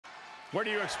What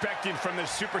are you expecting from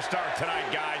this superstar tonight,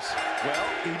 guys? Well,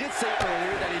 he did say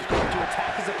earlier that he's going to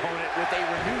attack his opponent with a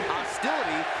renewed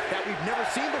hostility that we've never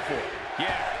seen before.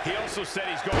 Yeah, he also said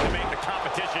he's going to make the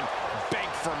competition beg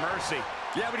for mercy.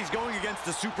 Yeah, but he's going against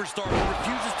a superstar who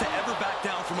refuses to ever back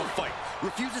down from a fight,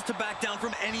 refuses to back down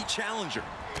from any challenger.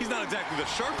 He's not exactly the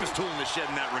sharpest tool in the shed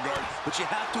in that regard, but you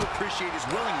have to appreciate his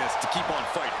willingness to keep on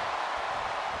fighting.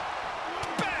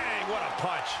 Bang! What a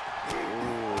punch.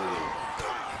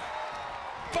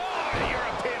 Oh, the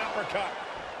European uppercut.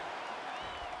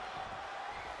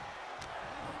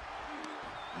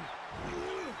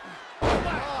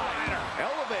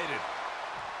 Elevated.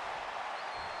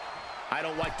 I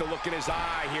don't like the look in his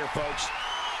eye here, folks.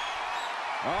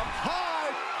 Up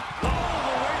high. All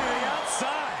the way to the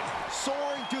outside.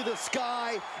 Soaring through the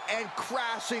sky and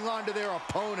crashing onto their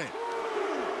opponent.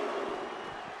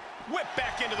 Whip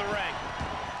back into the ring.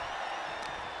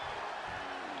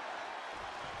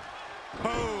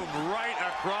 Boom, right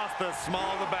across the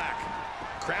small of the back.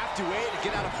 Crafty way to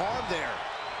get out of harm there.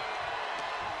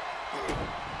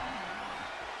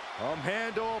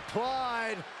 Handle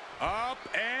applied. Up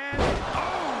and,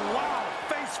 oh, wow,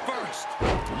 face first.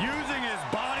 Using his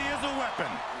body as a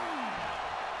weapon.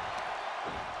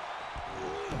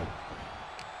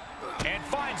 And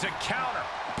finds a counter.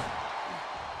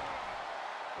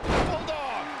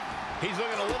 Bulldog. He's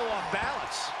looking a little off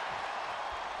balance.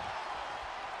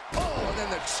 Oh, and then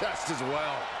the chest as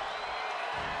well.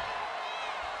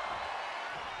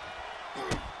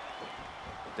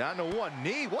 Down to one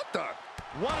knee. What the?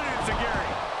 One enziguri.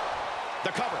 The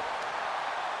cover.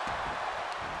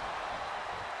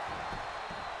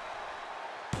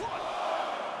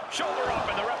 Shoulder up,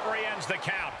 and the referee ends the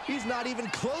count. He's not even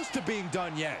close to being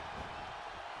done yet.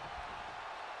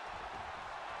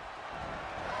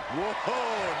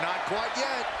 Whoa, not quite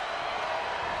yet.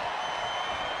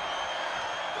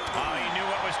 Oh, he knew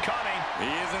what was coming. He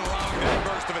isn't allowing that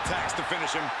burst of attacks to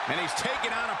finish him. And he's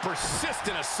taking on a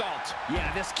persistent assault.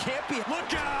 Yeah, this can't be.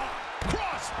 Look out!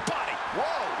 Cross body.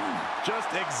 Whoa!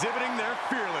 Just exhibiting their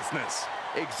fearlessness.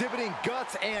 Exhibiting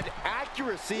guts and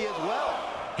accuracy as well.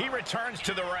 He returns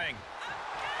to the ring.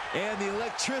 And the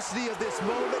electricity of this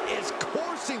moment is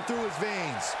coursing through his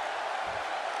veins.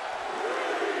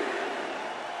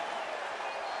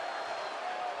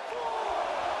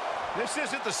 This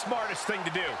isn't the smartest thing to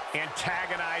do,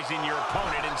 antagonizing your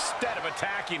opponent instead of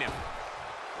attacking him.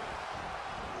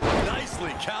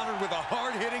 Nicely countered with a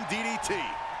hard-hitting DDT.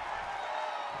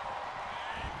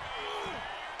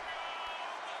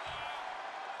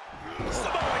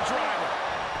 Samoan driver.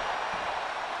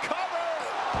 Cover!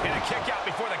 And a kick out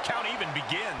before the count even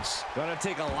begins. Gonna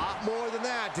take a lot more than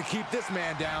that to keep this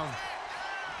man down.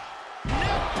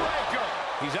 Neck breaker.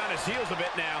 He's on his heels a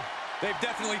bit now. They've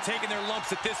definitely taken their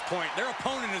lumps at this point. Their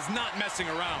opponent is not messing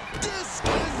around.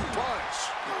 Discus punch.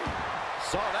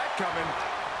 Saw that coming.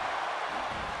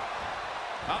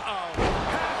 Uh-oh.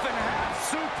 Half and half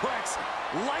suplex.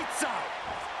 Lights out.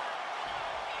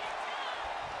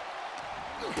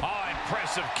 Oh,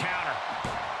 impressive counter.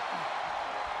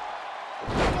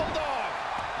 Bulldog.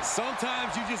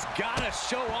 Sometimes you just gotta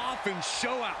show off and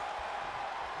show out.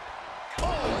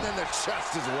 Oh, and then the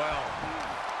chest as well.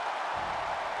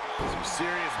 Some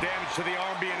serious damage to the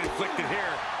arm being inflicted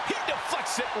here. He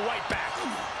deflects it right back.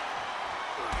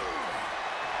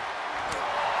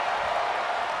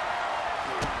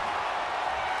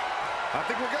 I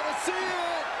think we're gonna see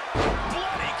it.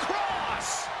 Bloody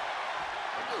cross.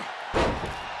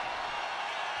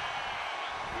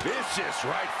 Vicious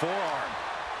right forearm.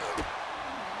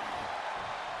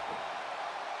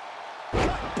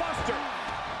 Gut buster.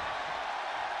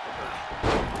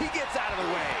 He gets out of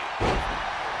the way.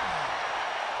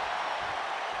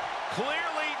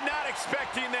 Clearly not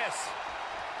expecting this.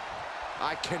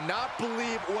 I cannot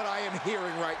believe what I am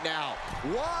hearing right now.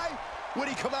 Why would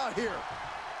he come out here?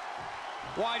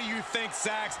 Why do you think,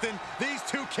 Saxton? These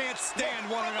two can't stand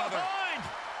one another. Behind.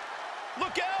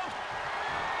 Look out.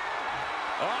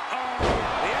 Uh-oh.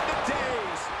 The end of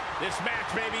days. This match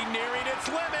may be nearing its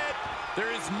limit.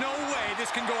 There is no way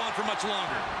this can go on for much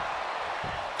longer.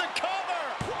 The cover.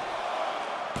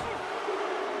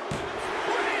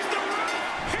 Raise the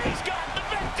roof. He's got the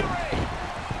victory.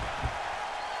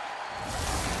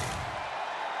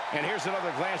 And here's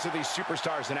another glance at these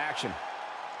superstars in action.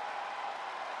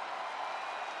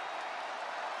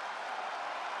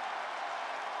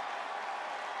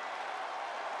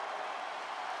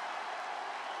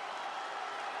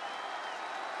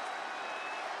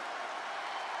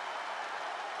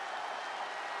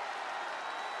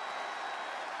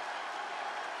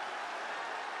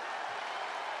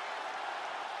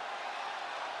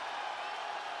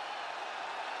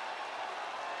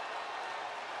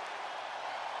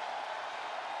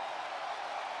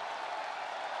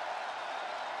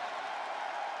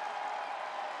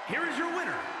 here is your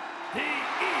winner, the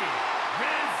Irresistible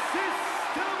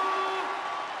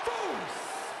Force.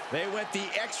 They went the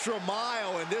extra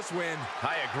mile in this win.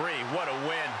 I agree. What a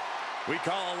win. We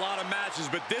call a lot of matches,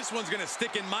 but this one's going to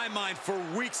stick in my mind for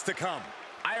weeks to come.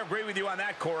 I agree with you on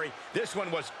that, Corey. This one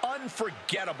was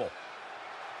unforgettable.